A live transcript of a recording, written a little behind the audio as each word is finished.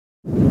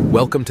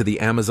Welcome to the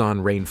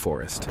Amazon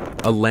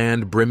rainforest, a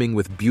land brimming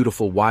with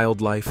beautiful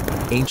wildlife,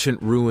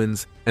 ancient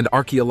ruins, and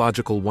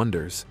archaeological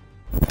wonders.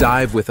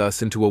 Dive with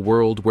us into a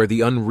world where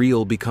the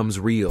unreal becomes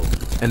real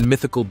and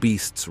mythical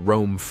beasts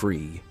roam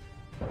free.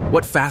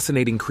 What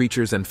fascinating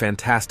creatures and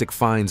fantastic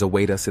finds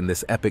await us in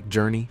this epic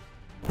journey?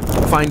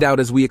 Find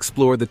out as we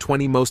explore the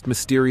 20 most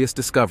mysterious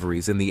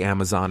discoveries in the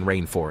Amazon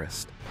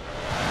rainforest.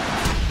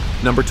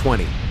 Number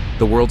 20.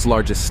 The world's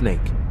largest snake.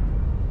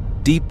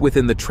 Deep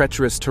within the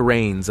treacherous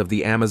terrains of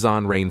the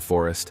Amazon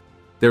rainforest,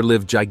 there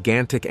live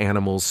gigantic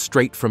animals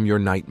straight from your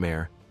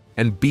nightmare,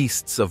 and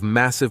beasts of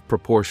massive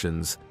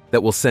proportions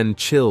that will send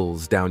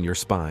chills down your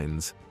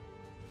spines.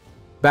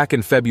 Back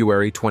in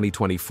February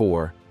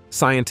 2024,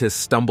 scientists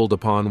stumbled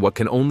upon what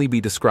can only be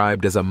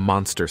described as a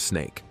monster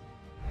snake.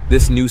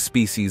 This new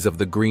species of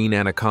the green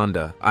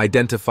anaconda,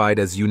 identified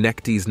as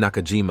Eunectes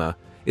nakajima,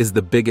 is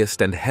the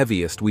biggest and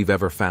heaviest we've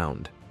ever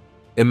found.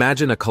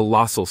 Imagine a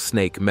colossal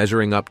snake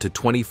measuring up to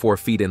 24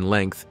 feet in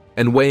length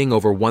and weighing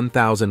over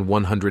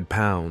 1,100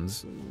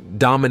 pounds,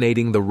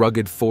 dominating the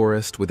rugged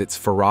forest with its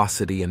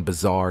ferocity and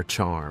bizarre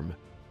charm.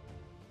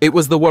 It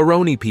was the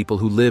Waroni people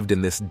who lived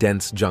in this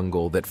dense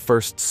jungle that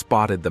first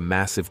spotted the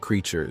massive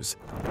creatures,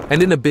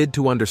 and in a bid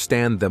to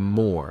understand them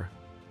more,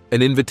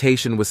 an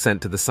invitation was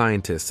sent to the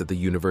scientists at the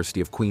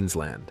University of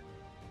Queensland.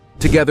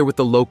 Together with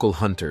the local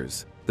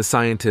hunters, the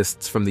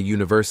scientists from the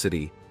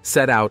university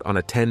set out on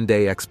a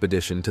 10-day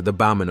expedition to the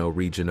Bamano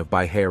region of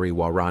Bihari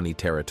Warani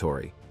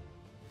territory.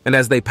 And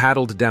as they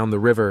paddled down the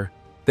river,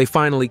 they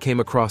finally came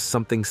across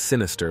something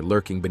sinister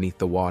lurking beneath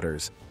the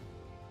waters.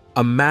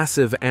 A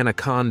massive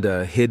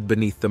anaconda hid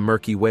beneath the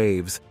murky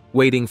waves,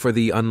 waiting for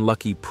the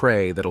unlucky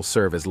prey that'll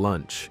serve as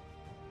lunch.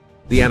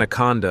 The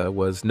anaconda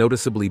was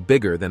noticeably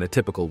bigger than a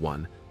typical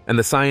one, and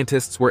the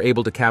scientists were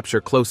able to capture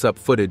close-up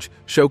footage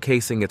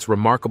showcasing its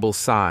remarkable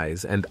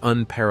size and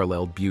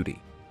unparalleled beauty.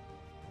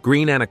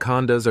 Green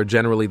anacondas are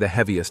generally the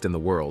heaviest in the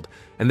world,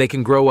 and they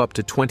can grow up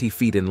to 20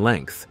 feet in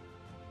length.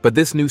 But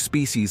this new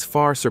species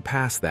far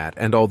surpass that,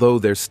 and although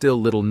there's still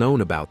little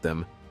known about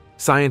them,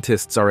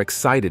 scientists are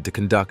excited to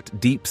conduct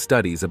deep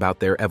studies about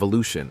their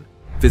evolution,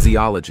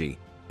 physiology,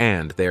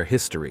 and their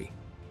history,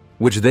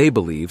 which they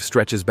believe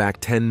stretches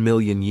back 10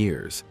 million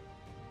years.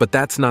 But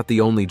that's not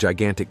the only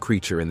gigantic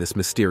creature in this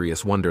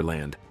mysterious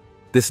wonderland.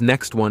 This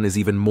next one is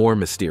even more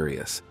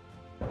mysterious.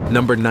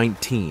 Number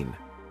 19.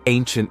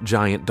 Ancient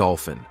giant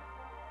dolphin.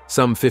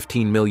 Some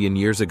 15 million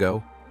years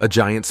ago, a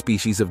giant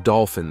species of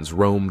dolphins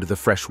roamed the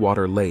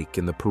freshwater lake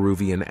in the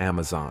Peruvian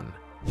Amazon.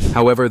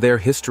 However, their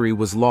history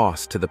was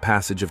lost to the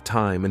passage of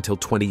time until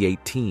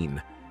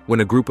 2018, when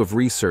a group of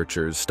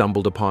researchers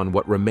stumbled upon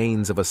what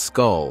remains of a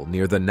skull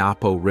near the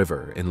Napo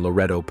River in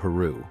Loreto,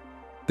 Peru.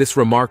 This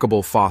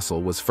remarkable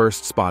fossil was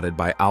first spotted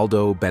by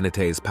Aldo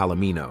Benitez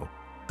Palomino,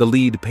 the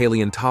lead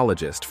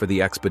paleontologist for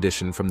the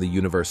expedition from the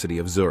University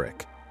of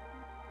Zurich.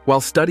 While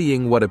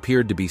studying what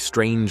appeared to be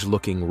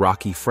strange-looking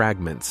rocky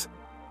fragments,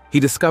 he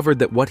discovered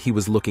that what he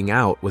was looking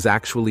out was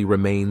actually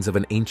remains of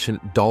an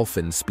ancient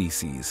dolphin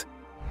species,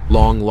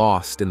 long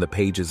lost in the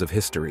pages of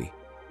history.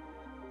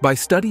 By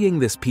studying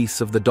this piece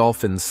of the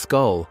dolphin's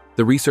skull,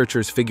 the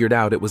researchers figured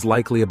out it was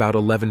likely about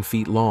 11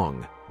 feet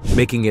long,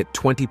 making it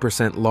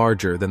 20%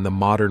 larger than the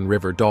modern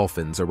river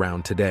dolphins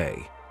around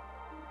today.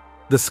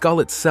 The skull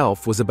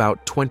itself was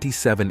about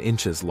 27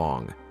 inches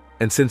long,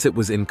 and since it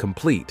was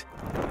incomplete,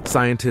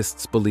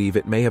 scientists believe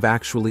it may have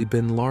actually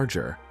been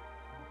larger.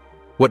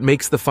 What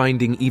makes the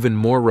finding even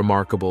more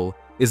remarkable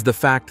is the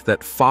fact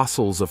that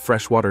fossils of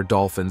freshwater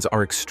dolphins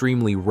are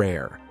extremely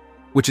rare,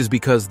 which is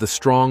because the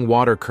strong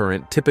water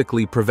current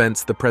typically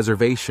prevents the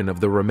preservation of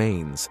the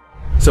remains.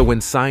 So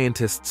when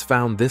scientists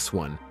found this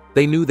one,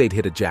 they knew they'd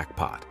hit a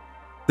jackpot.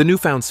 The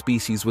newfound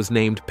species was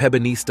named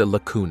Pebinista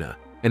lacuna,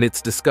 and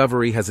its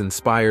discovery has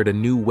inspired a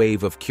new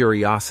wave of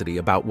curiosity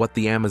about what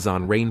the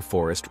Amazon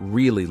rainforest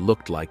really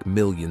looked like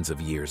millions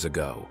of years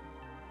ago.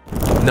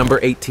 Number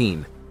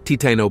 18.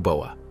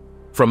 Titanoboa.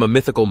 From a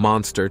mythical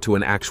monster to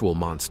an actual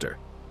monster.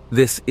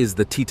 This is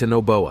the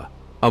Titanoboa,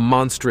 a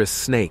monstrous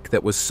snake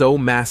that was so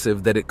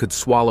massive that it could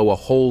swallow a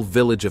whole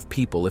village of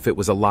people if it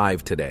was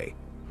alive today.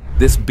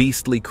 This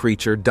beastly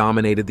creature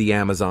dominated the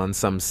Amazon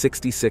some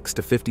 66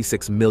 to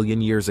 56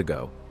 million years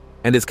ago,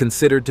 and is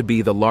considered to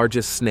be the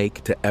largest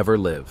snake to ever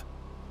live.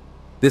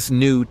 This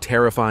new,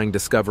 terrifying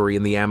discovery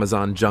in the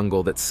Amazon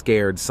jungle that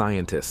scared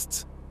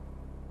scientists.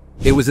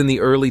 It was in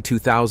the early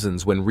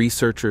 2000s when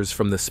researchers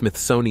from the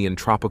Smithsonian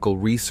Tropical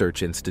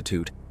Research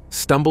Institute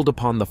stumbled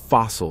upon the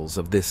fossils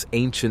of this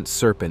ancient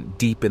serpent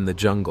deep in the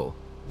jungle,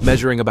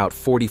 measuring about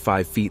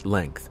 45 feet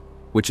length,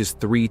 which is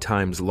 3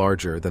 times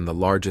larger than the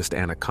largest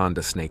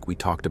anaconda snake we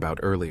talked about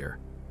earlier.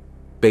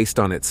 Based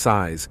on its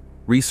size,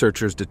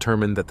 researchers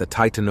determined that the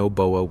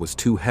Titanoboa was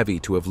too heavy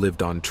to have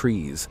lived on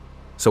trees,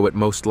 so it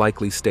most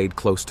likely stayed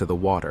close to the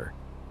water,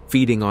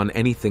 feeding on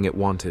anything it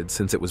wanted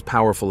since it was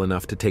powerful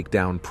enough to take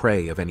down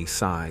prey of any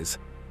size.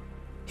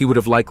 He would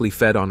have likely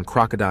fed on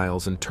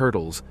crocodiles and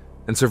turtles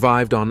and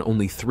survived on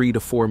only 3 to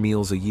 4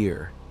 meals a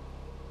year.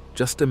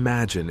 Just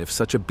imagine if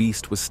such a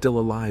beast was still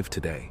alive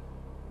today.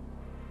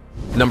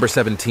 Number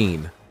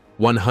 17.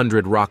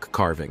 100 rock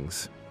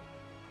carvings.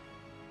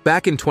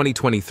 Back in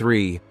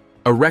 2023,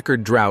 a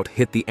record drought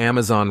hit the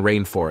Amazon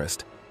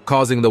rainforest,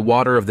 causing the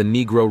water of the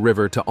Negro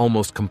River to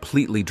almost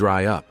completely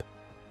dry up.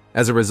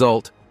 As a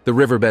result, the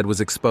riverbed was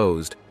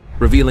exposed,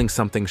 revealing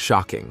something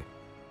shocking.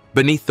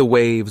 Beneath the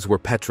waves were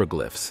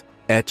petroglyphs,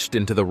 etched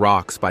into the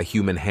rocks by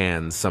human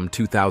hands some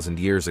 2,000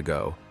 years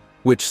ago,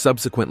 which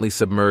subsequently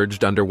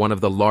submerged under one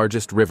of the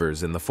largest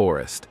rivers in the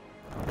forest.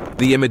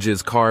 The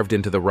images carved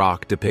into the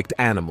rock depict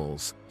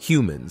animals,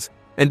 humans,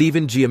 and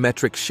even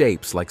geometric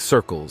shapes like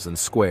circles and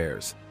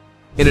squares.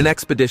 In an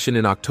expedition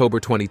in October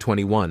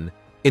 2021,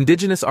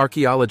 indigenous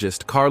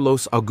archaeologist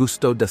Carlos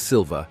Augusto da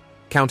Silva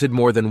counted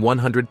more than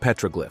 100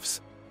 petroglyphs,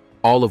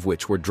 all of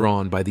which were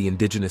drawn by the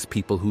indigenous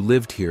people who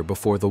lived here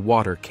before the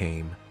water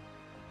came.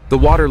 The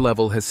water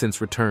level has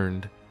since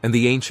returned, and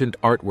the ancient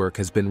artwork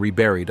has been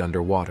reburied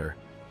underwater.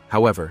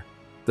 However,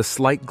 the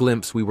slight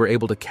glimpse we were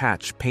able to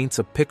catch paints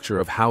a picture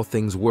of how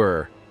things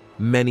were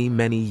many,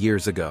 many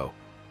years ago.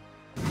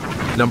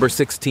 Number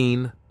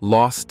 16.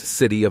 Lost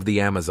City of the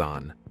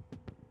Amazon.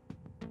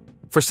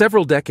 For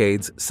several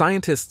decades,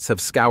 scientists have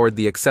scoured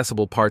the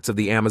accessible parts of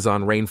the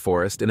Amazon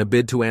rainforest in a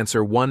bid to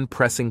answer one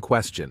pressing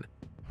question.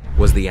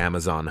 Was the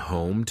Amazon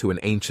home to an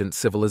ancient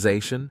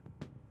civilization?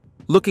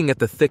 Looking at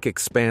the thick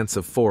expanse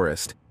of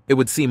forest, it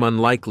would seem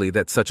unlikely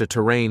that such a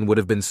terrain would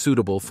have been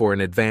suitable for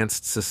an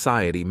advanced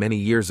society many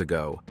years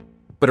ago.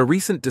 But a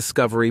recent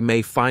discovery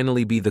may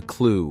finally be the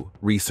clue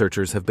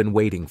researchers have been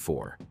waiting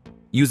for.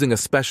 Using a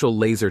special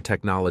laser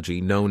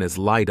technology known as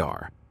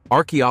LiDAR,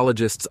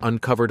 archaeologists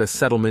uncovered a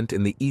settlement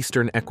in the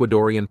eastern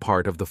Ecuadorian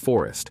part of the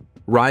forest,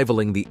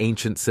 rivaling the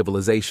ancient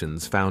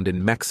civilizations found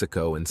in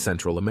Mexico and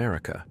Central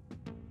America.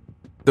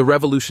 The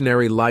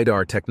revolutionary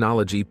LiDAR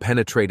technology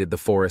penetrated the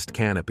forest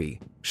canopy,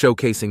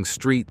 showcasing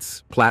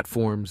streets,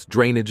 platforms,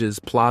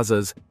 drainages,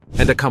 plazas,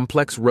 and a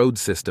complex road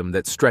system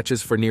that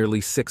stretches for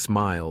nearly 6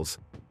 miles.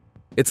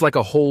 It's like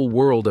a whole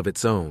world of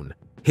its own,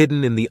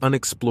 hidden in the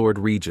unexplored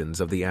regions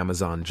of the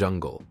Amazon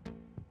jungle.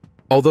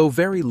 Although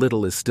very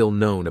little is still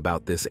known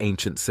about this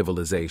ancient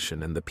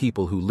civilization and the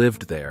people who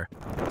lived there,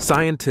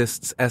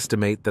 scientists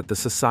estimate that the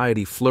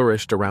society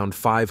flourished around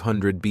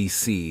 500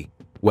 BC,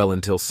 well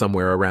until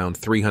somewhere around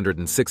 300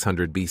 and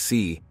 600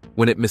 BC,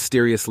 when it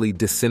mysteriously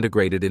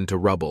disintegrated into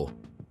rubble.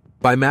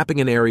 By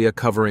mapping an area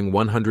covering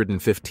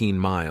 115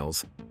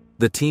 miles,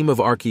 the team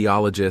of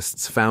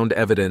archaeologists found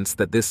evidence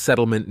that this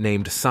settlement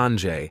named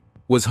Sanjay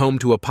was home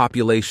to a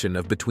population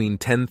of between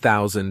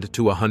 10,000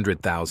 to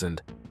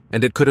 100,000,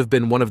 and it could have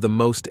been one of the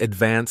most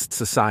advanced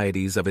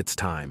societies of its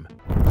time.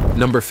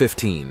 Number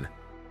 15.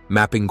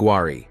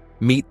 Mapinguari.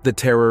 Meet the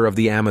terror of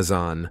the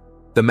Amazon,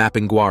 the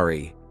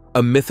Mapinguari,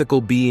 a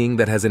mythical being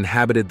that has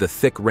inhabited the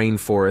thick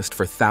rainforest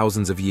for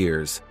thousands of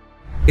years.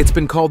 It's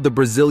been called the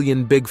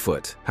Brazilian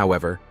Bigfoot,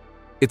 however.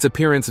 Its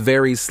appearance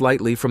varies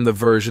slightly from the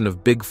version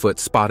of Bigfoot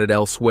spotted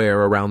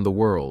elsewhere around the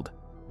world.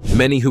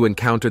 Many who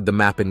encountered the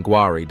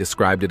Mapinguari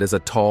described it as a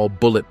tall,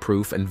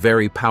 bulletproof, and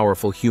very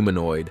powerful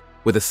humanoid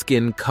with a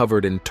skin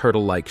covered in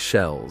turtle-like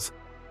shells.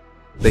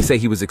 They say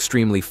he was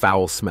extremely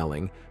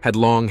foul-smelling, had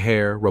long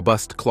hair,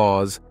 robust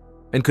claws,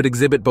 and could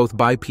exhibit both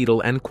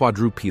bipedal and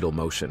quadrupedal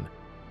motion,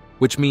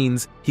 which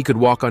means he could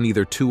walk on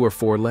either 2 or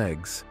 4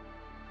 legs.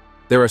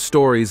 There are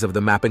stories of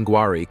the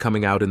Mapinguari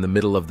coming out in the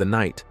middle of the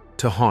night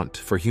to haunt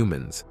for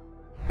humans,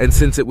 and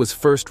since it was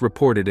first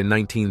reported in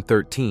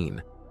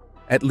 1913,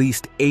 at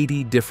least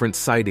 80 different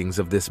sightings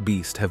of this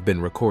beast have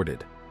been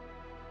recorded.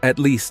 At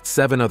least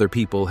 7 other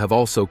people have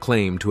also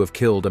claimed to have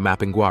killed a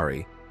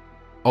Mapinguari,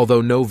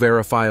 although no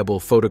verifiable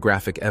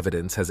photographic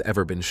evidence has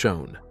ever been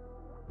shown.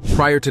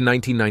 Prior to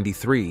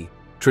 1993,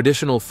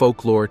 traditional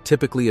folklore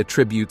typically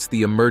attributes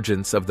the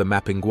emergence of the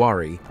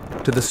Mapinguari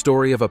to the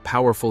story of a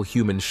powerful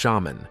human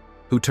shaman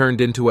who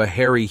turned into a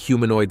hairy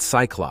humanoid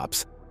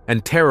cyclops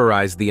and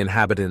terrorized the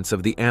inhabitants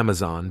of the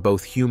Amazon,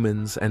 both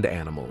humans and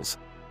animals.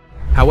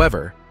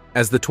 However,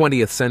 as the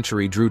 20th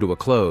century drew to a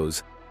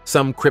close,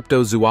 some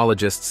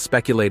cryptozoologists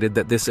speculated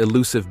that this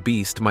elusive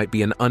beast might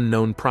be an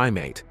unknown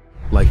primate,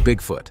 like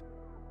Bigfoot.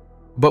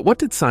 But what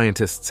did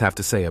scientists have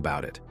to say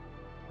about it?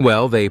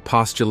 Well, they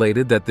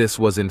postulated that this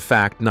was in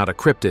fact not a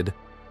cryptid,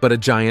 but a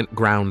giant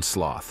ground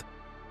sloth.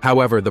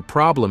 However, the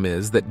problem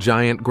is that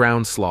giant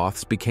ground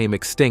sloths became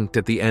extinct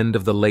at the end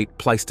of the late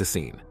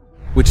Pleistocene,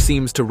 which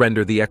seems to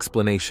render the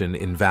explanation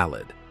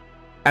invalid.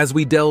 As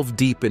we delve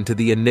deep into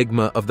the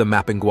enigma of the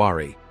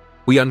Mapinguari,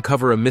 we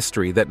uncover a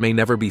mystery that may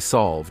never be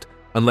solved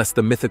unless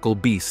the mythical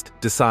beast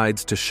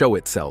decides to show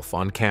itself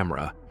on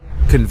camera,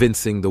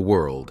 convincing the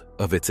world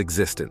of its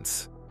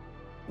existence.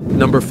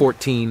 Number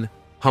 14.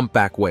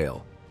 Humpback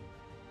whale.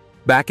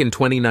 Back in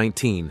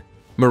 2019,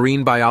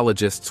 marine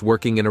biologists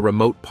working in a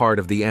remote part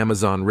of the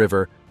Amazon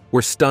River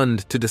were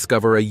stunned to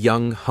discover a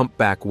young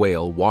humpback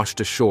whale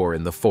washed ashore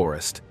in the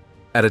forest,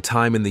 at a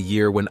time in the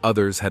year when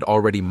others had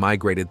already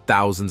migrated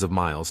thousands of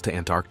miles to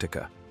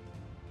Antarctica.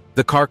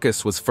 The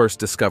carcass was first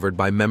discovered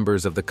by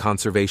members of the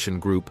conservation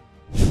group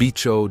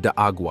Bicho de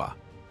Agua.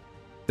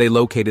 They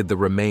located the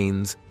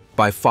remains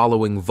by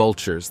following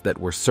vultures that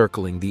were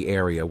circling the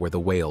area where the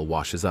whale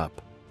washes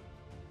up.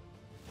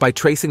 By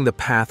tracing the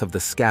path of the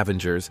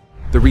scavengers,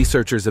 the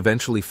researchers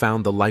eventually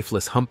found the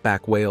lifeless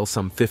humpback whale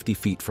some 50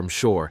 feet from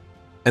shore.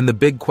 And the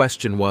big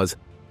question was,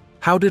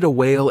 how did a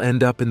whale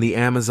end up in the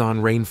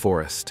Amazon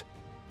rainforest?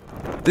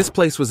 This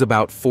place was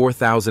about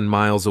 4,000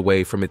 miles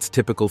away from its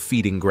typical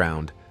feeding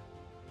ground.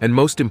 And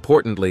most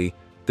importantly,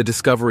 the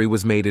discovery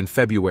was made in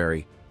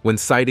February, when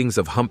sightings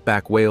of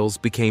humpback whales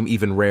became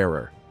even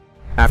rarer.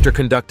 After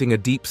conducting a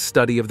deep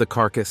study of the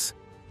carcass,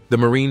 the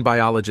marine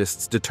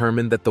biologists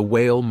determined that the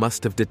whale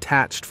must have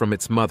detached from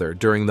its mother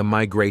during the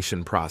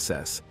migration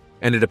process,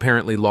 and it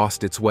apparently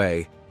lost its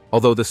way,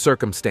 although the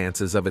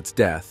circumstances of its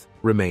death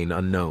remain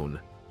unknown.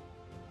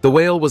 The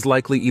whale was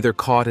likely either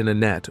caught in a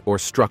net or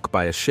struck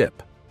by a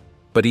ship.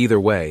 But either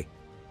way,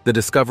 the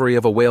discovery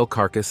of a whale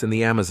carcass in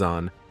the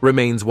Amazon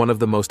remains one of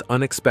the most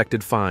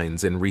unexpected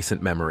finds in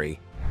recent memory,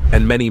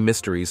 and many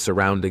mysteries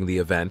surrounding the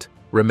event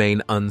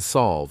remain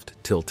unsolved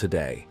till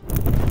today.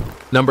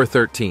 Number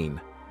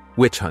 13.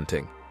 Witch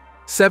hunting.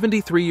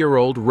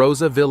 73-year-old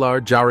Rosa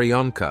Villar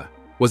Jarionca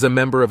was a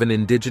member of an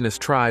indigenous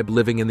tribe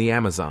living in the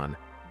Amazon,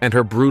 and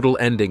her brutal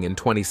ending in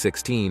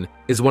 2016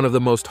 is one of the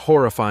most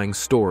horrifying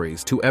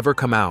stories to ever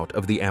come out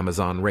of the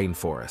Amazon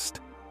rainforest.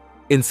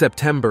 In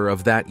September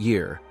of that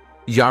year,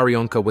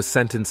 Jarionca was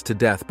sentenced to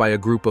death by a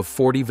group of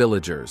 40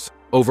 villagers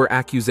over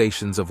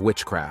accusations of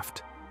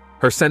witchcraft.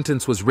 Her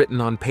sentence was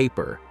written on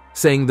paper,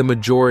 saying the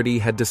majority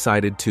had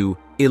decided to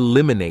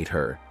eliminate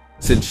her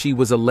since she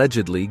was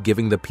allegedly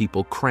giving the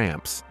people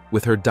cramps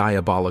with her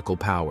diabolical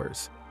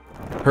powers.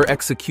 Her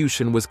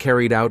execution was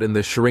carried out in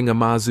the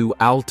Chiringamazu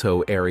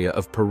Alto area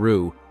of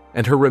Peru,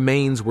 and her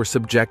remains were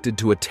subjected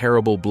to a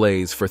terrible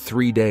blaze for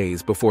 3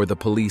 days before the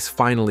police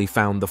finally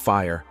found the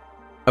fire.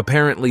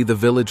 Apparently, the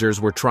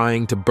villagers were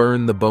trying to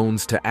burn the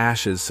bones to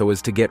ashes so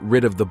as to get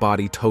rid of the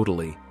body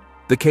totally.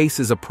 The case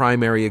is a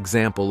primary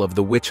example of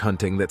the witch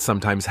hunting that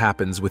sometimes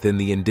happens within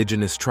the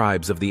indigenous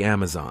tribes of the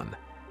Amazon.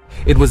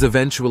 It was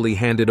eventually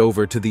handed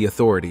over to the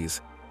authorities.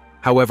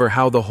 However,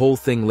 how the whole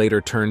thing later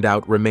turned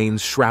out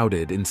remains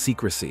shrouded in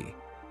secrecy.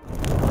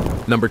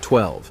 Number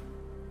 12.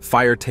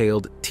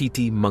 Fire-tailed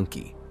titi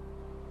monkey.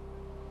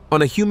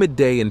 On a humid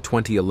day in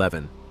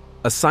 2011,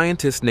 a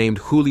scientist named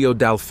Julio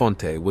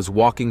Dalfonte was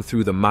walking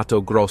through the Mato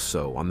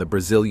Grosso on the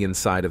Brazilian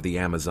side of the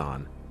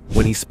Amazon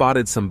when he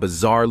spotted some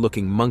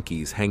bizarre-looking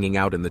monkeys hanging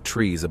out in the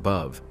trees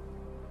above.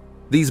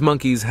 These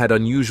monkeys had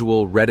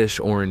unusual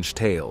reddish-orange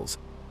tails,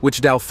 which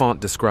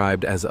Dalfonte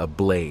described as a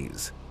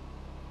blaze.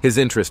 His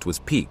interest was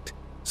piqued,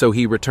 so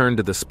he returned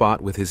to the spot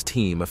with his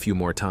team a few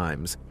more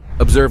times,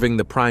 observing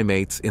the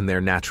primates in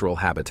their natural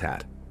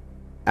habitat.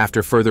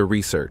 After further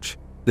research,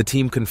 the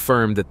team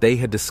confirmed that they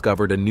had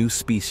discovered a new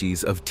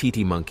species of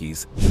titi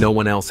monkeys no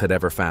one else had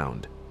ever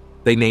found.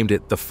 They named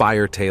it the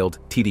fire-tailed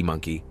titi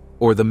monkey,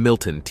 or the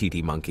Milton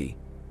titi monkey.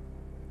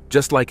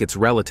 Just like its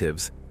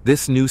relatives,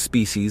 this new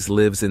species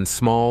lives in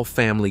small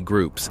family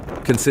groups,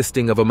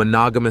 consisting of a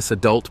monogamous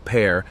adult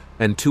pair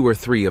and 2 or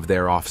 3 of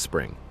their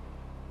offspring.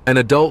 An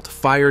adult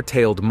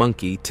fire-tailed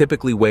monkey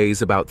typically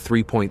weighs about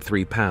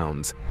 3.3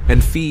 pounds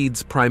and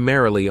feeds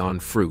primarily on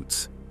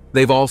fruits.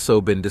 They've also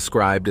been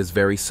described as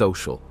very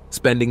social,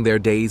 spending their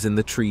days in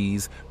the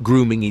trees,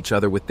 grooming each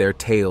other with their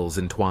tails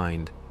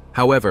entwined.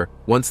 However,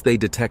 once they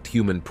detect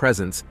human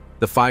presence,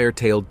 the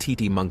fire-tailed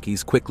titi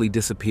monkeys quickly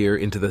disappear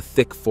into the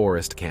thick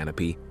forest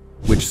canopy,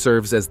 which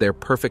serves as their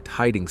perfect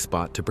hiding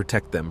spot to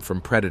protect them from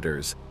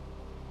predators.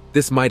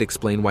 This might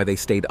explain why they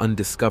stayed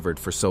undiscovered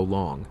for so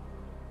long.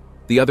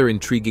 The other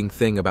intriguing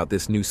thing about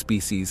this new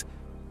species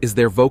is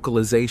their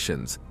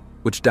vocalizations,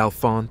 which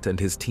Dalfonte and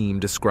his team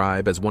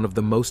describe as one of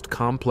the most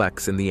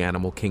complex in the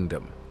animal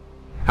kingdom.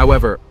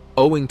 However,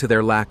 owing to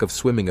their lack of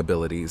swimming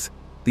abilities,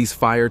 these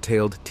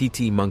fire-tailed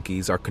titi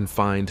monkeys are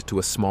confined to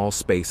a small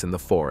space in the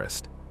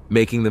forest,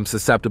 making them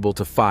susceptible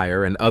to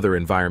fire and other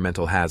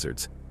environmental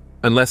hazards.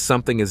 Unless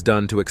something is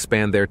done to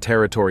expand their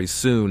territories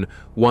soon,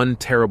 one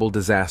terrible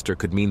disaster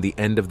could mean the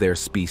end of their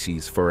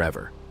species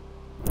forever.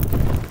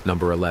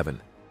 Number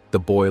 11. The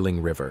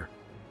boiling river.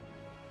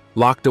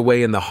 Locked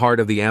away in the heart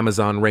of the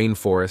Amazon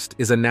rainforest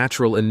is a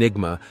natural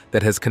enigma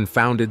that has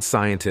confounded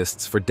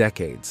scientists for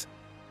decades.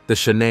 The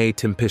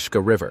Shanay-Timpishka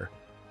River,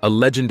 a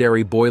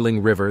legendary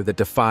boiling river that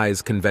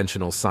defies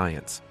conventional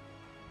science.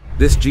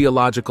 This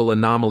geological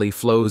anomaly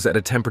flows at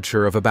a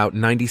temperature of about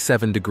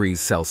 97 degrees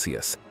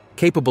Celsius,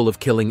 capable of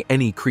killing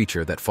any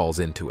creature that falls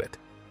into it.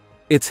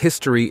 Its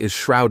history is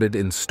shrouded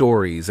in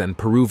stories and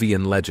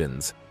Peruvian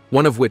legends,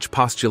 one of which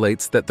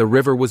postulates that the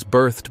river was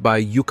birthed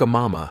by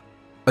Yucamama,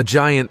 a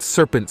giant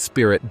serpent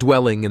spirit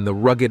dwelling in the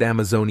rugged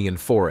Amazonian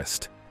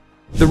forest.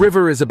 The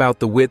river is about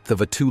the width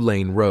of a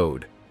 2-lane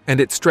road, and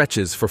it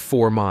stretches for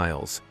 4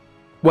 miles.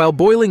 While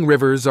boiling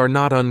rivers are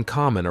not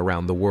uncommon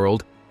around the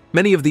world,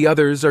 many of the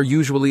others are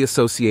usually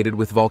associated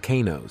with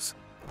volcanoes.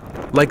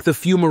 Like the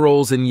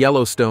fumaroles in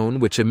Yellowstone,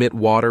 which emit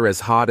water as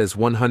hot as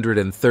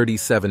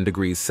 137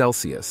 degrees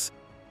Celsius,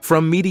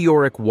 from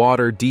meteoric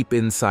water deep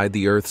inside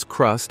the Earth's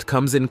crust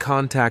comes in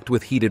contact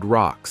with heated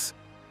rocks.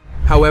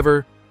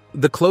 However,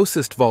 the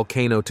closest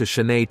volcano to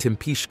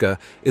Shanay-Timpishka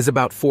is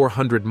about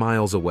 400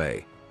 miles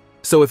away.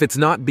 So if it's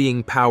not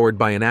being powered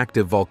by an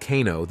active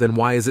volcano, then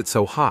why is it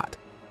so hot?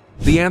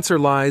 The answer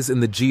lies in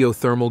the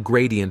geothermal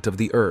gradient of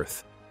the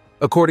Earth.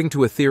 According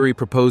to a theory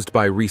proposed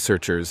by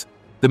researchers,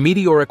 the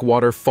meteoric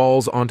water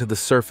falls onto the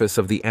surface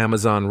of the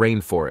Amazon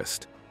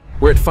rainforest,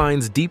 where it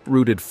finds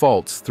deep-rooted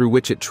faults through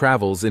which it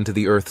travels into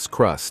the Earth's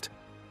crust.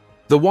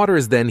 The water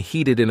is then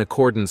heated in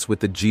accordance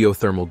with the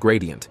geothermal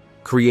gradient,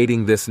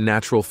 creating this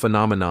natural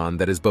phenomenon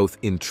that is both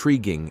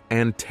intriguing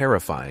and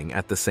terrifying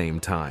at the same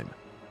time.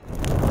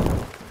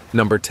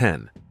 Number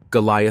 10.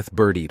 Goliath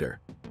bird eater.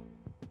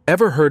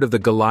 Ever heard of the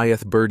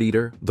Goliath bird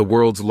eater, the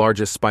world's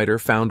largest spider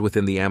found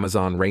within the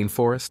Amazon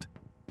rainforest?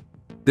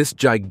 This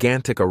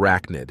gigantic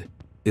arachnid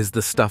is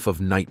the stuff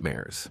of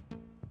nightmares.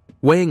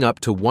 Weighing up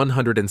to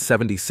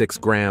 176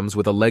 grams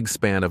with a leg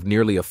span of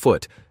nearly a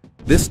foot,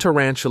 this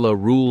tarantula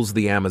rules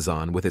the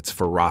Amazon with its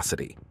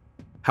ferocity.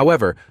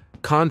 However,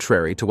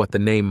 contrary to what the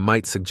name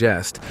might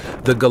suggest,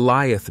 the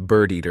Goliath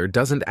bird eater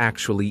doesn't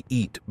actually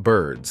eat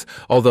birds,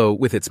 although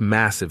with its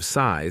massive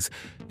size,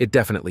 it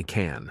definitely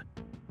can.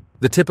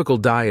 The typical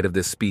diet of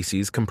this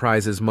species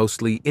comprises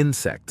mostly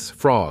insects,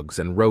 frogs,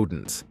 and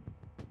rodents.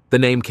 The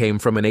name came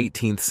from an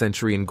 18th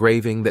century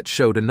engraving that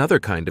showed another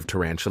kind of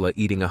tarantula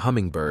eating a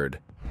hummingbird,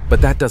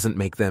 but that doesn't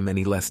make them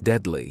any less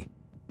deadly.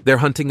 Their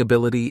hunting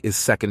ability is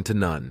second to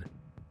none.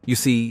 You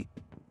see,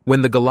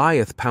 when the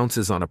Goliath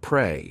pounces on a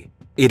prey,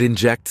 it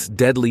injects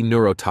deadly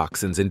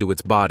neurotoxins into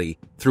its body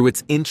through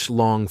its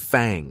inch-long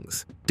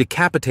fangs,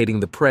 decapitating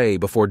the prey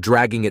before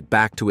dragging it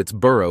back to its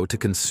burrow to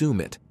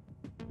consume it.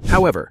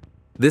 However,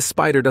 this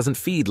spider doesn't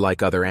feed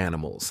like other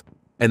animals,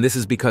 and this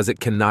is because it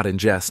cannot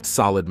ingest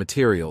solid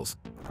materials.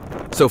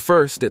 So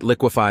first, it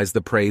liquefies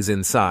the prey's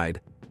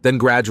inside, then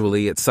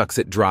gradually it sucks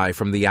it dry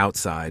from the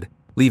outside,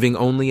 leaving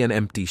only an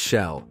empty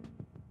shell.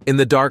 In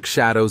the dark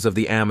shadows of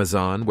the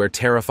Amazon, where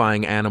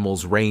terrifying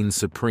animals reign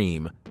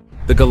supreme,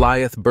 the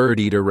Goliath bird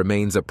eater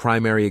remains a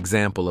primary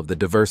example of the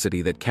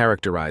diversity that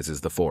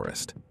characterizes the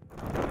forest.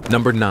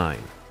 Number 9.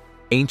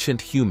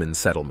 Ancient human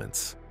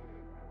settlements.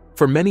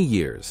 For many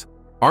years,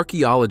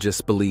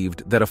 archaeologists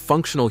believed that a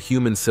functional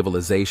human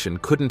civilization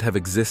couldn't have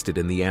existed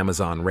in the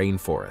Amazon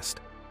rainforest.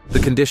 The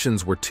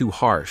conditions were too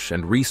harsh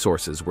and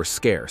resources were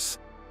scarce.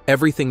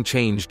 Everything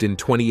changed in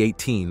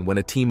 2018 when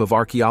a team of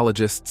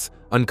archaeologists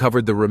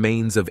uncovered the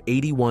remains of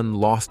 81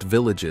 lost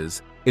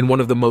villages in one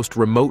of the most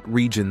remote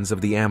regions of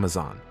the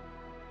Amazon.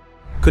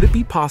 Could it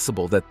be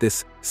possible that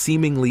this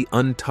seemingly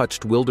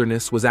untouched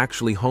wilderness was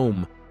actually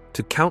home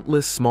to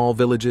countless small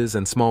villages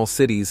and small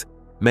cities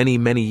many,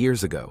 many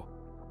years ago?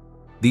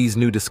 These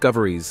new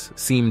discoveries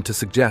seem to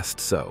suggest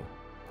so.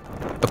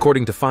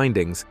 According to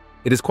findings,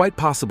 it is quite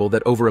possible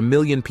that over 1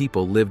 million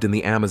people lived in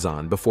the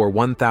Amazon before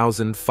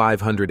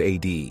 1500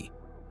 AD,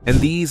 and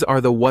these are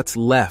the what's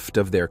left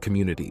of their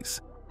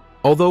communities.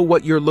 Although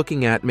what you're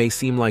looking at may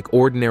seem like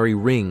ordinary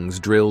rings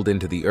drilled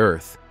into the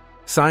earth,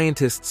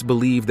 scientists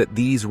believe that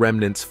these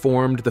remnants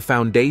formed the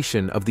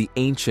foundation of the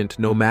ancient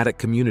nomadic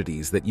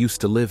communities that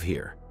used to live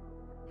here.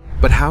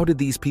 But how did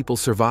these people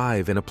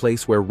survive in a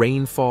place where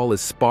rainfall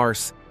is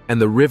sparse and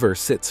the river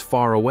sits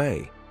far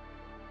away?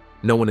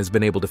 No one has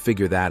been able to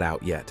figure that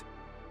out yet.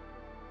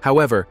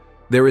 However,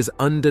 there is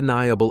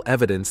undeniable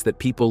evidence that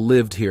people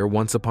lived here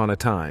once upon a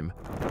time,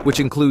 which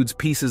includes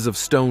pieces of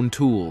stone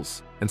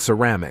tools and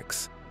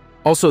ceramics.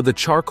 Also, the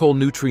charcoal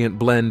nutrient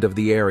blend of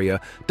the area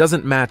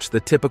doesn't match the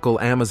typical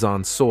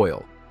Amazon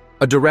soil,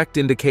 a direct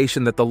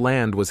indication that the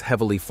land was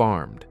heavily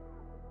farmed.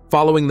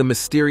 Following the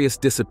mysterious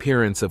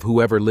disappearance of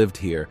whoever lived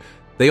here,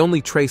 the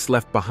only trace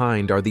left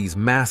behind are these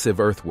massive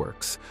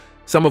earthworks,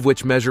 some of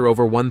which measure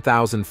over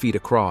 1,000 feet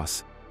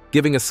across,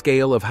 giving a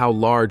scale of how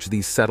large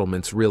these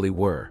settlements really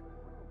were.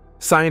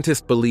 Scientists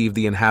believe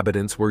the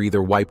inhabitants were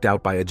either wiped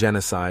out by a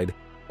genocide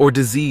or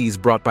disease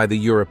brought by the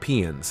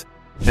Europeans,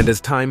 and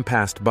as time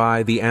passed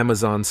by, the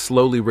Amazon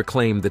slowly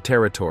reclaimed the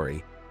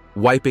territory,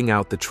 wiping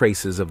out the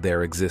traces of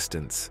their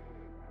existence.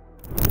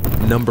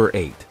 Number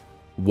 8.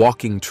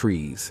 Walking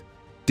trees.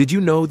 Did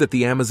you know that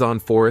the Amazon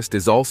forest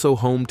is also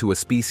home to a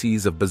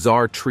species of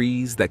bizarre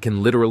trees that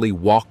can literally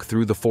walk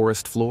through the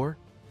forest floor?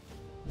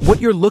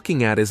 What you're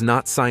looking at is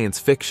not science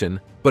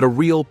fiction, but a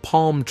real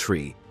palm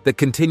tree that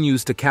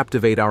continues to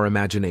captivate our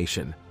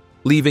imagination,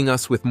 leaving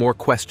us with more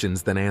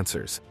questions than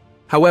answers.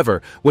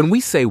 However, when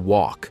we say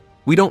walk,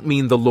 we don't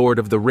mean the Lord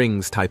of the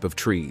Rings type of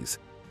trees.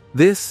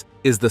 This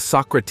is the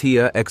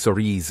Socratia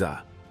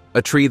exoriza,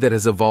 a tree that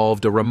has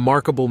evolved a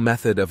remarkable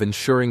method of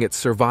ensuring its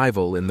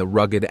survival in the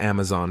rugged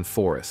Amazon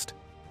forest.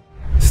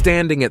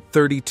 Standing at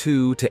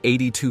 32 to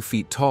 82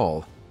 feet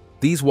tall,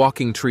 these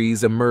walking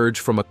trees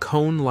emerge from a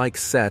cone-like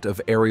set of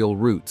aerial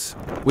roots,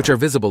 which are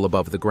visible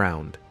above the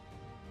ground.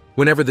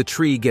 Whenever the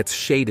tree gets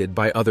shaded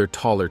by other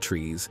taller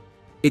trees,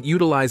 it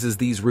utilizes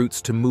these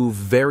roots to move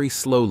very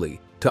slowly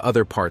to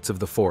other parts of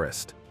the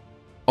forest.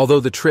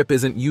 Although the trip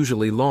isn't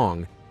usually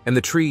long, and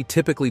the tree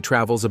typically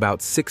travels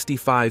about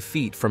 65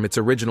 feet from its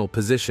original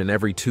position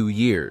every 2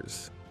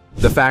 years,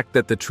 the fact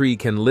that the tree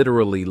can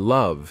literally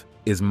love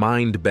is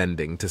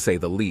mind-bending to say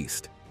the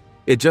least.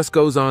 It just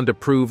goes on to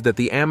prove that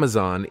the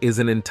Amazon is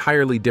an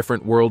entirely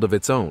different world of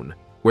its own,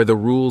 where the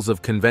rules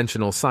of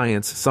conventional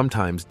science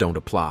sometimes don't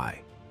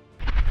apply.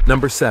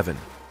 Number 7.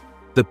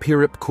 The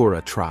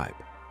Piripkura tribe.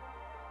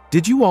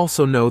 Did you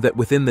also know that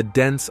within the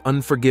dense,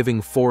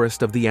 unforgiving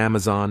forest of the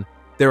Amazon,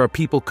 there are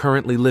people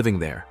currently living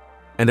there,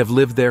 and have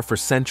lived there for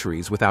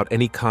centuries without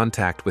any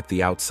contact with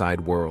the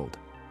outside world?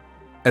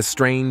 As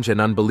strange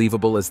and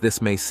unbelievable as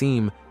this may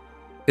seem,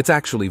 it's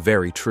actually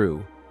very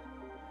true.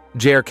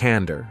 Jair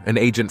Kander, an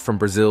agent from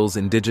Brazil's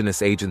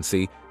indigenous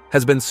agency,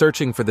 has been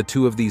searching for the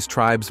two of these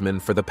tribesmen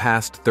for the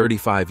past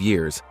 35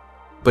 years,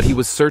 but he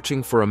was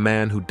searching for a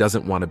man who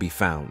doesn't want to be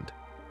found.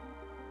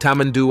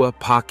 Tamandua,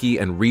 Paki,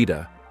 and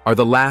Rita are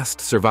the last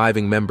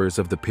surviving members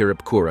of the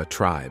Piripkura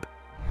tribe,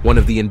 one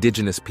of the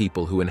indigenous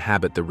people who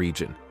inhabit the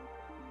region.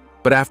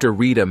 But after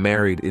Rita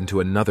married into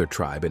another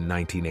tribe in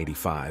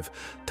 1985,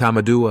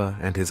 Tamadua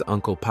and his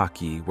uncle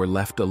Paki were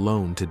left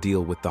alone to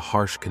deal with the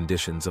harsh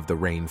conditions of the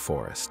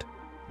rainforest.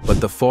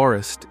 But the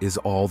forest is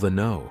all the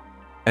know,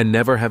 and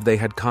never have they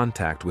had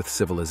contact with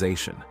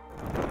civilization.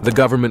 The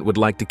government would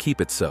like to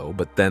keep it so,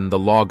 but then the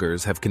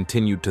loggers have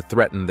continued to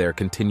threaten their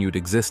continued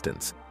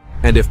existence,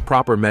 and if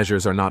proper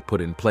measures are not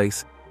put in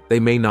place, they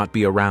may not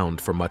be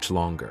around for much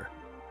longer.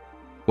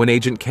 When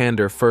Agent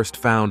Kander first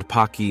found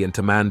Paki and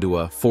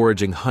Tamandua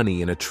foraging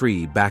honey in a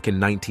tree back in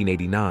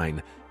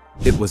 1989,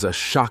 it was a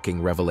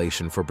shocking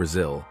revelation for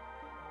Brazil.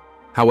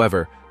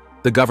 However,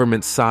 the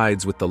government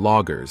sides with the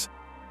loggers,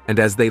 and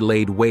as they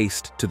laid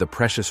waste to the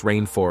precious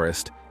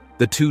rainforest,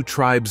 the two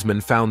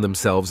tribesmen found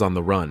themselves on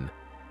the run.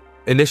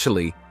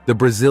 Initially, the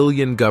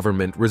Brazilian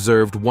government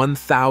reserved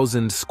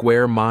 1,000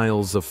 square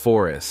miles of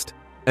forest,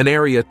 an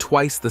area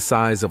twice the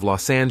size of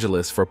Los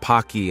Angeles for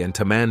Paki and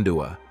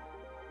Tamandua.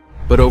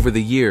 But over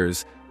the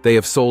years, they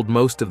have sold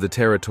most of the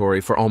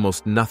territory for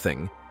almost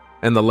nothing,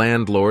 and the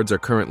landlords are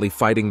currently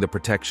fighting the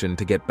protection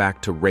to get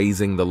back to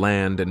raising the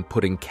land and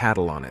putting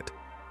cattle on it.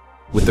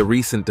 With the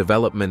recent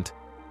development,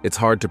 it's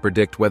hard to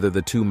predict whether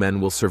the two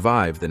men will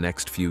survive the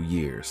next few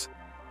years.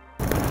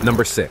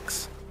 Number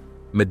 6.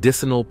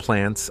 Medicinal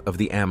plants of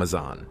the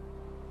Amazon.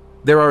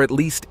 There are at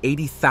least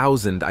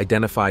 80,000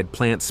 identified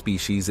plant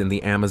species in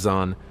the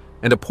Amazon,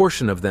 and a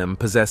portion of them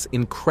possess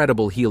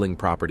incredible healing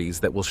properties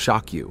that will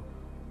shock you.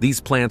 These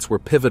plants were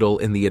pivotal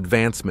in the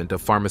advancement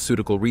of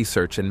pharmaceutical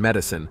research and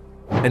medicine,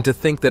 and to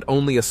think that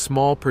only a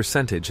small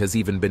percentage has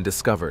even been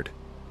discovered.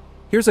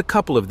 Here's a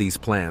couple of these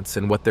plants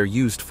and what they're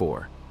used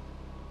for.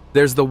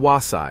 There's the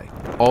wasai,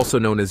 also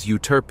known as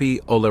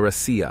Euterpe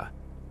oleracea,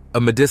 a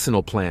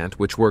medicinal plant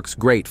which works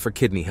great for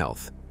kidney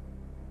health.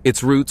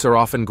 Its roots are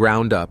often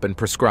ground up and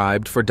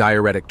prescribed for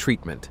diuretic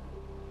treatment.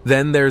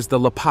 Then there's the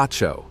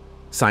lapacho,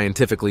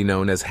 scientifically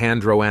known as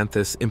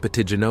Handroanthus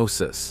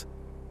impetigonosus.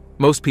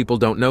 Most people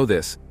don't know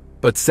this,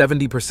 but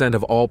 70%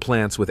 of all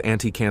plants with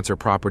anti-cancer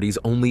properties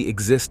only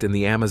exist in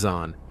the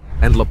Amazon,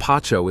 and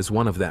lapacho is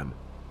one of them.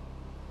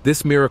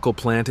 This miracle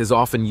plant is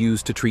often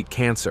used to treat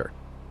cancer,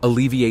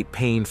 alleviate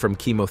pain from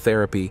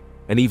chemotherapy,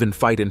 and even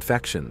fight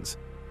infections.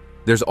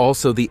 There's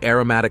also the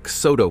aromatic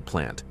sodo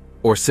plant,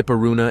 or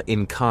Cyperuna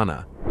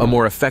incana, a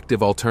more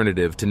effective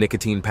alternative to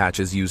nicotine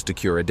patches used to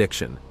cure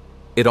addiction.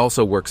 It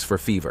also works for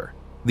fever.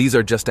 These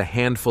are just a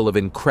handful of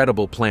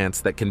incredible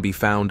plants that can be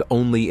found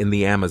only in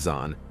the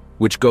Amazon,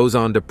 which goes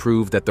on to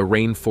prove that the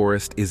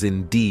rainforest is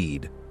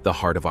indeed the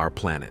heart of our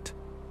planet.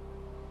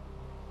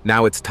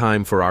 Now it's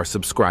time for our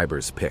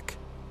subscribers' pick.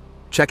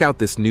 Check out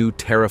this new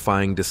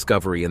terrifying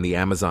discovery in the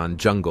Amazon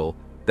jungle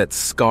that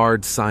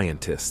scarred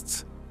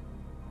scientists.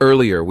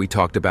 Earlier, we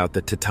talked about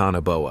the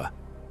titanoboa,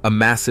 a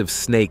massive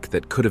snake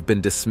that could have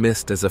been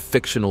dismissed as a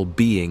fictional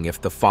being if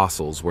the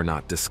fossils were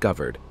not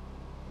discovered.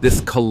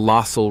 This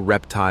colossal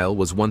reptile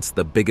was once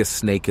the biggest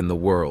snake in the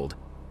world,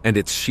 and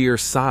its sheer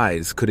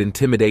size could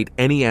intimidate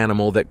any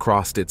animal that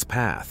crossed its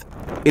path.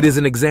 It is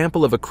an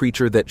example of a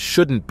creature that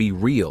shouldn't be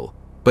real,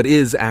 but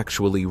is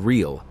actually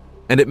real,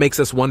 and it makes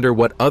us wonder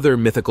what other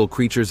mythical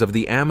creatures of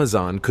the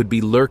Amazon could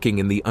be lurking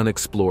in the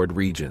unexplored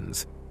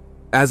regions.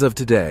 As of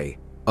today,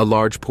 a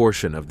large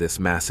portion of this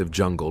massive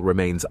jungle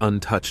remains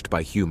untouched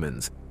by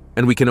humans,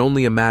 and we can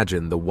only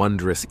imagine the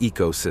wondrous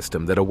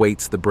ecosystem that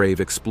awaits the brave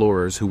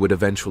explorers who would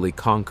eventually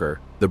conquer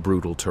the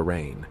brutal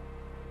terrain.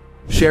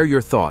 Share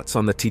your thoughts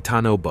on the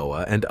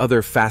titanoboa and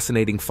other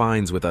fascinating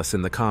finds with us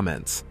in the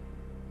comments.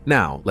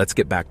 Now, let's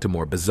get back to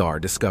more bizarre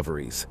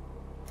discoveries.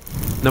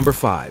 Number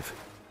 5.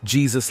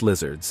 Jesus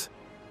lizards.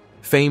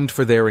 Famed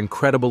for their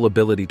incredible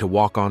ability to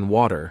walk on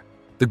water,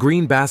 the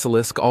green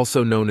basilisk,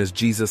 also known as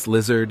Jesus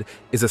lizard,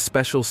 is a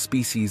special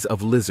species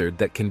of lizard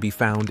that can be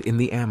found in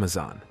the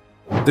Amazon.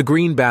 The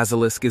green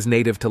basilisk is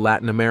native to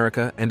Latin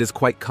America and is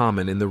quite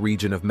common in the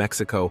region of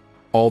Mexico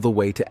all the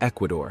way to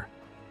Ecuador.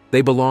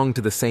 They belong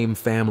to the same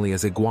family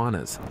as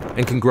iguanas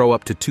and can grow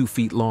up to 2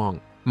 feet long,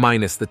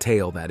 minus the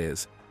tail, that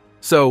is.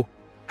 So,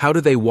 how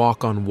do they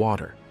walk on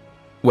water?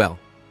 Well,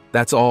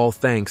 that's all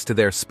thanks to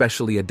their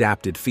specially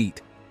adapted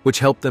feet, which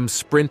help them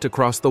sprint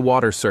across the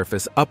water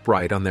surface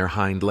upright on their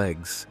hind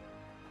legs.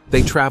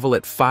 They travel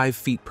at 5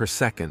 feet per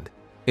second,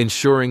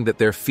 ensuring that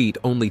their feet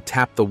only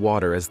tap the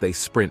water as they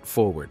sprint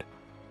forward.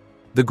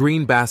 The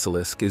green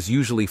basilisk is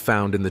usually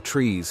found in the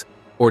trees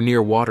or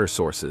near water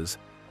sources,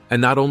 and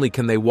not only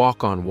can they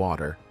walk on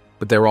water,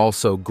 but they're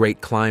also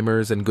great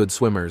climbers and good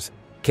swimmers,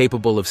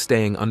 capable of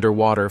staying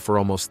underwater for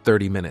almost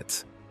 30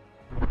 minutes.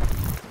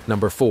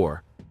 Number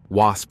 4.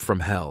 Wasp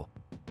from hell.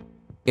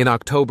 In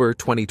October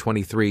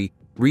 2023,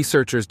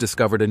 researchers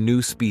discovered a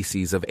new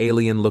species of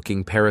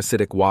alien-looking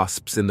parasitic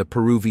wasps in the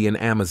Peruvian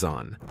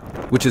Amazon,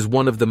 which is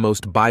one of the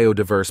most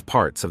biodiverse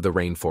parts of the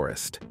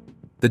rainforest.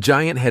 The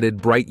giant-headed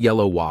bright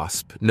yellow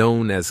wasp,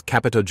 known as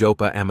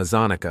Capitojopa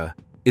amazonica,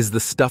 is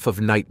the stuff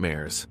of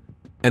nightmares,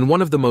 and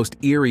one of the most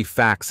eerie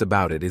facts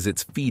about it is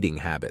its feeding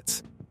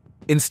habits.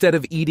 Instead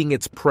of eating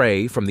its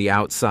prey from the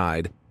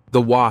outside,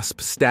 the wasp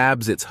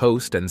stabs its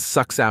host and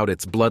sucks out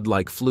its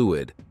blood-like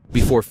fluid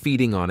before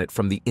feeding on it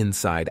from the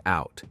inside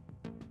out.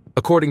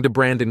 According to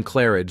Brandon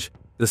Claridge,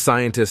 the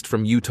scientist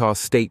from Utah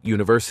State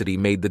University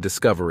made the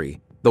discovery.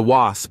 The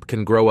wasp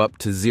can grow up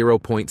to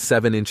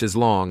 0.7 inches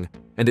long,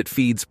 and it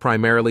feeds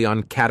primarily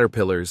on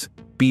caterpillars,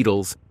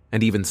 beetles,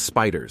 and even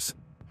spiders.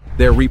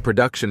 Their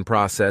reproduction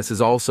process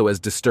is also as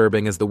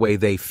disturbing as the way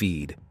they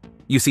feed.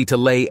 You see, to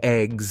lay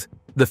eggs,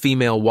 the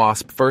female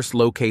wasp first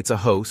locates a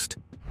host,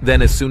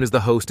 then as soon as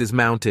the host is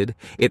mounted,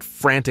 it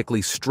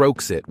frantically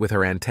strokes it with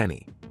her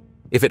antennae.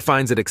 If it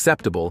finds it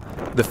acceptable,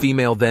 the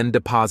female then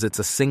deposits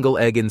a single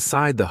egg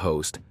inside the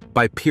host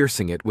by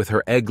piercing it with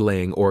her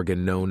egg-laying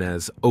organ known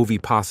as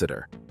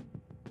ovipositor.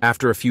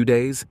 After a few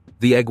days,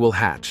 the egg will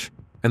hatch,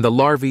 and the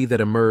larvae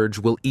that emerge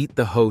will eat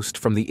the host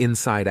from the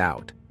inside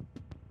out.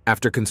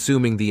 After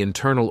consuming the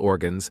internal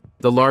organs,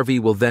 the larvae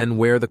will then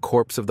wear the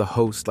corpse of the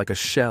host like a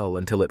shell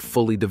until it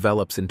fully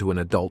develops into an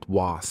adult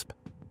wasp.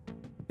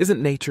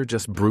 Isn't nature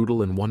just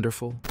brutal and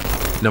wonderful?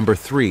 Number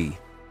 3.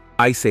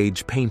 Ice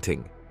Age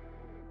painting.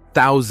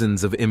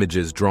 Thousands of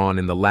images drawn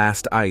in the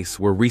last ice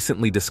were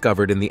recently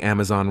discovered in the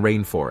Amazon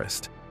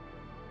rainforest.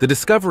 The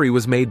discovery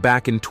was made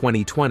back in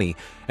 2020,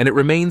 and it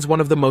remains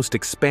one of the most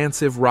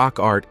expansive rock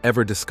art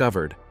ever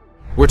discovered.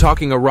 We're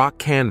talking a rock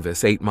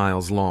canvas 8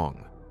 miles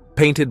long,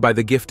 painted by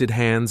the gifted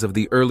hands of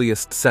the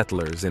earliest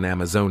settlers in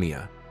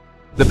Amazonia.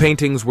 The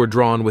paintings were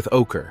drawn with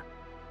ochre,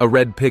 a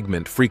red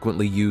pigment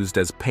frequently used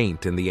as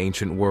paint in the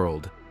ancient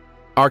world.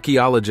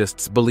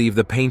 Archaeologists believe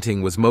the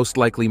painting was most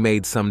likely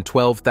made some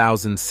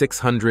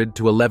 12,600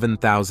 to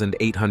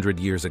 11,800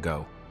 years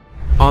ago.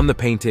 On the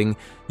painting,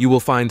 you will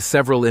find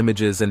several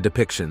images and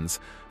depictions,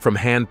 from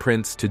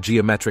handprints to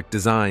geometric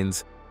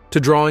designs,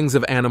 to drawings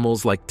of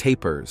animals like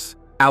tapirs,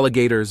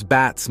 alligators,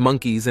 bats,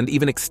 monkeys, and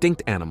even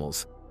extinct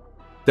animals.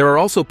 There are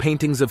also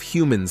paintings of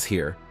humans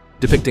here,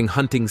 depicting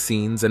hunting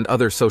scenes and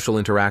other social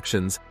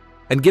interactions,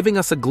 and giving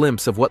us a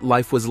glimpse of what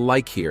life was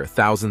like here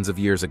thousands of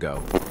years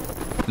ago.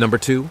 Number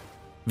 2.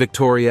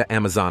 Victoria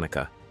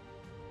amazonica.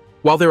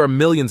 While there are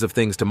millions of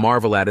things to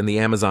marvel at in the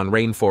Amazon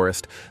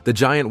rainforest, the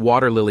giant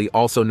water lily,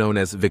 also known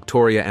as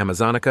Victoria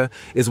amazonica,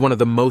 is one of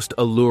the most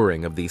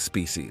alluring of these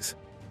species.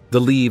 The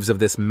leaves of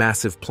this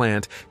massive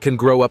plant can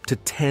grow up to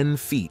 10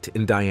 feet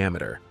in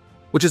diameter,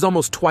 which is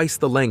almost twice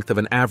the length of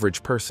an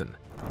average person.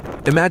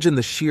 Imagine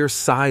the sheer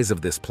size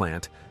of this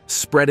plant,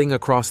 spreading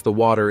across the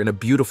water in a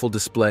beautiful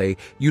display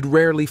you'd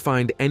rarely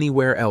find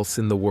anywhere else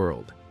in the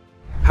world.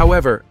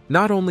 However,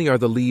 not only are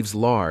the leaves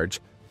large,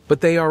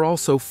 but they are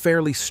also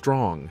fairly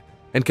strong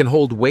and can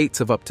hold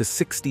weights of up to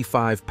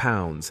 65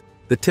 pounds,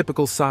 the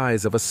typical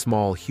size of a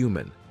small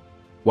human.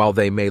 While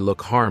they may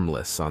look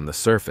harmless on the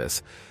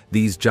surface,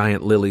 these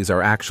giant lilies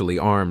are actually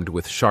armed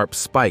with sharp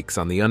spikes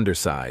on the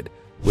underside,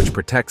 which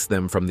protects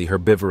them from the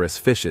herbivorous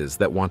fishes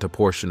that want a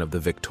portion of the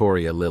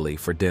Victoria lily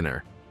for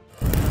dinner.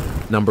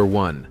 Number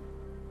 1.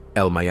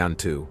 El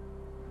Mayantu.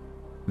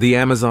 The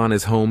Amazon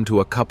is home to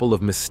a couple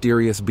of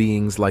mysterious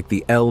beings like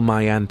the El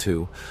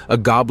Mayantu, a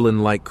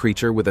goblin-like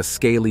creature with a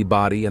scaly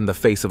body and the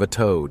face of a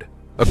toad.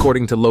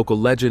 According to local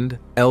legend,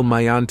 El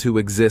Mayantu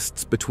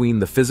exists between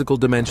the physical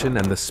dimension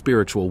and the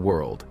spiritual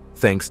world,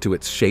 thanks to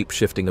its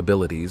shape-shifting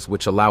abilities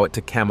which allow it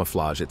to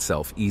camouflage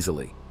itself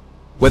easily.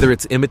 Whether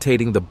it's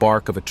imitating the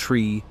bark of a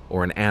tree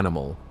or an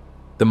animal,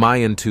 the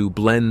Mayantu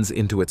blends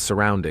into its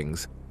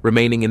surroundings,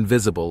 remaining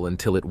invisible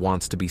until it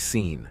wants to be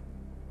seen.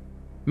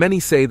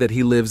 Many say that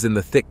he lives in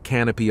the thick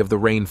canopy of the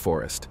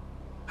rainforest.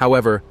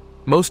 However,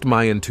 most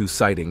Mayantu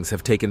sightings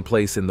have taken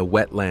place in the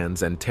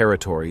wetlands and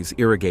territories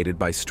irrigated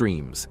by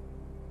streams.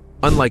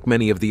 Unlike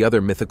many of the other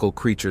mythical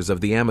creatures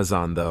of the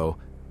Amazon, though,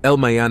 El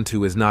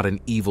Mayantu is not an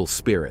evil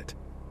spirit,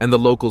 and the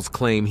locals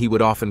claim he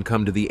would often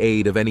come to the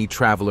aid of any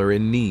traveler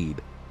in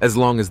need, as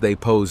long as they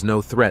pose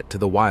no threat to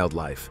the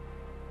wildlife.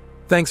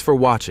 Thanks for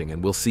watching,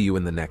 and we'll see you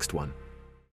in the next one.